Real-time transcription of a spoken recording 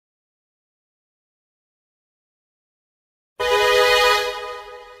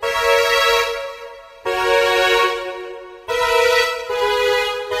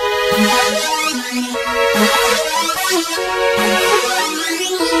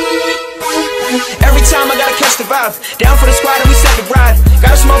drive. Down for the squad and we set the ride.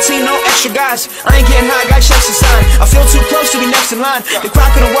 Got a small team, no extra guys. I ain't getting high, got checks to sign. I feel too close to be next in line. The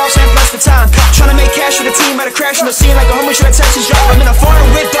clock on the wall saying plus the time. Trying to make cash for the team, at a crash in the scene like a homie trying to Texas drop. I'm in a foreign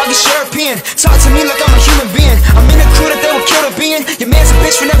whip, dog, it's European. Talk to me like I'm a human being. I'm in a crew that they would kill to be in. Your man's a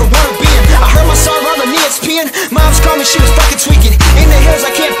bitch for never wanna be in. I heard my song all on ESPN. Moms called me, she was fucking tweaking. In the hills,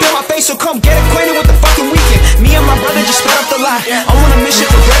 I can't feel my face, so come get acquainted with the fucking weekend. Me and my brother just sped up the lot. I'm on a mission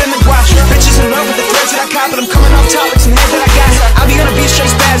for bread and the guac. Bitches in love with the threads that I cop, but I'm coming off top like some head that I got. I'll be on a beat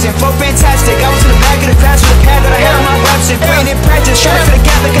straight spazzing, flow fantastic. I was in the back of the class with a pad that I had on my raps and brain in practice. Trying to fit a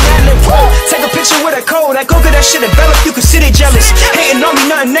gap like an ad-lib. Take a picture with a code, that coca, that shit enveloped. You can see they jealous. Hating on me,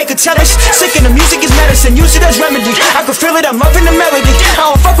 nothing they could tell us. Sick in the music is medicine, use it as remedy. I can feel it, I'm loving the melody.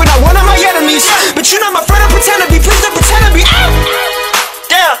 I don't fuck with not one of my enemies, but you not my friend, I pretend to be. Please don't